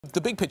The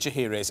big picture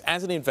here is,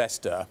 as an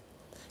investor,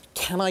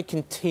 can I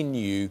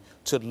continue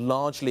to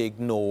largely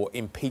ignore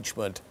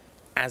impeachment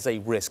as a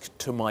risk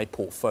to my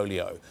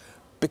portfolio?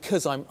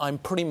 Because I'm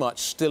pretty much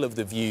still of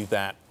the view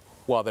that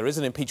while there is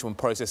an impeachment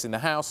process in the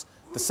House,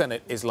 the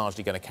Senate is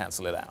largely going to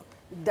cancel it out.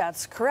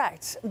 That's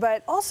correct.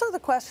 But also the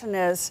question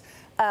is,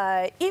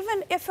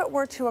 even if it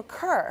were to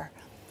occur,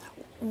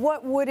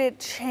 what would it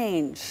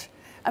change?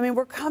 I mean,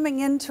 we're coming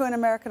into an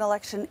American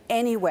election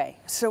anyway,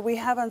 so we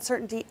have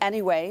uncertainty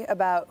anyway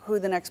about who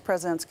the next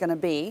president's going to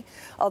be,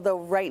 although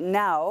right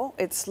now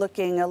it's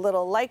looking a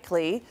little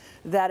likely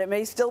that it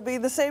may still be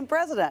the same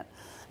president.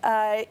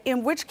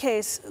 In which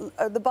case,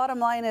 the bottom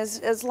line is,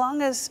 as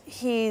long as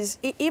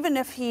even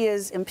if he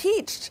is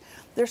impeached,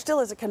 there still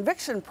is a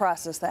conviction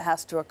process that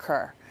has to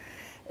occur.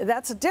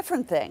 That's a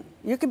different thing.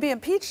 You can be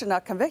impeached and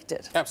not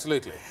convicted.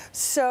 Absolutely.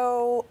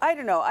 So, I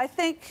don't know. I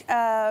think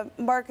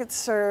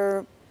markets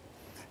are...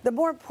 The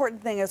more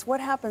important thing is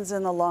what happens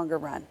in the longer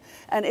run.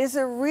 And is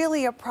there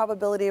really a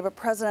probability of a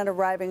president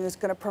arriving who's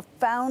going to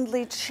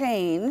profoundly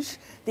change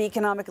the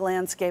economic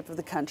landscape of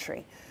the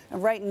country?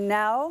 And right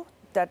now,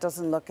 that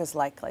doesn't look as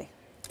likely.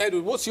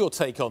 Edward, what's your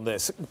take on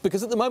this?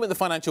 Because at the moment, the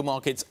financial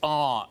markets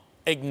are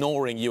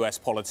ignoring US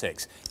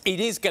politics.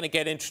 It is going to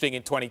get interesting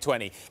in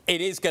 2020.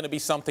 It is going to be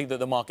something that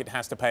the market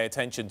has to pay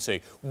attention to.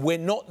 We're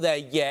not there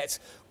yet.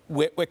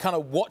 We're kind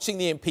of watching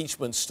the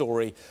impeachment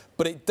story,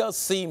 but it does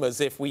seem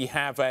as if we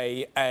have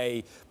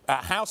a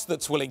House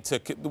that's willing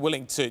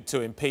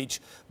to impeach,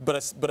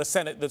 but a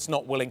Senate that's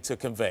not willing to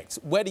convict.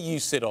 Where do you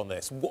sit on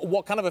this?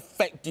 What kind of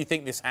effect do you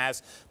think this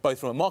has, both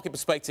from a market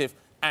perspective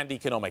and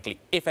economically,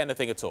 if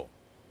anything at all?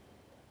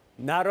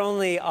 Not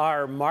only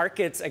are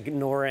markets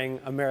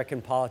ignoring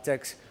American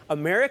politics,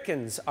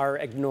 Americans are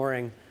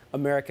ignoring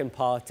American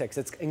politics.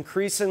 It's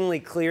increasingly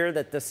clear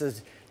that this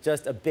is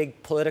just a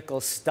big political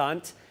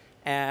stunt.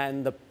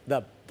 And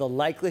the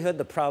likelihood,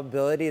 the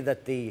probability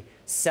that the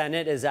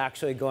Senate is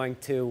actually going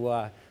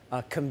to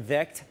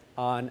convict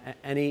on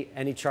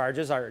any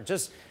charges are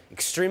just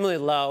extremely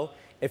low.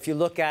 If you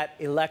look at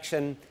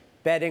election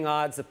betting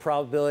odds, the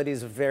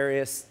probabilities of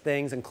various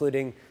things,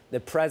 including the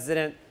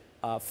president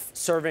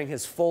serving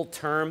his full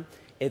term,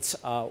 it's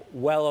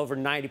well over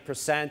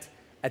 90%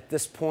 at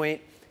this point,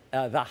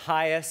 the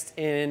highest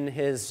in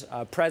his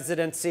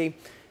presidency.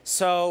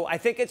 So I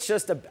think it's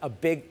just a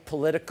big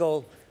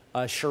political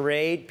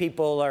charade.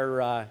 People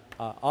are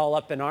all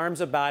up in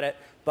arms about it.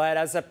 But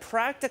as a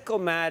practical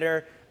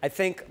matter, I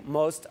think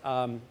most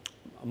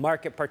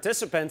market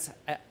participants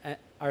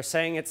are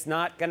saying it's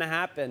not going to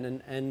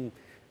happen. And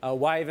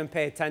why even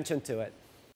pay attention to it?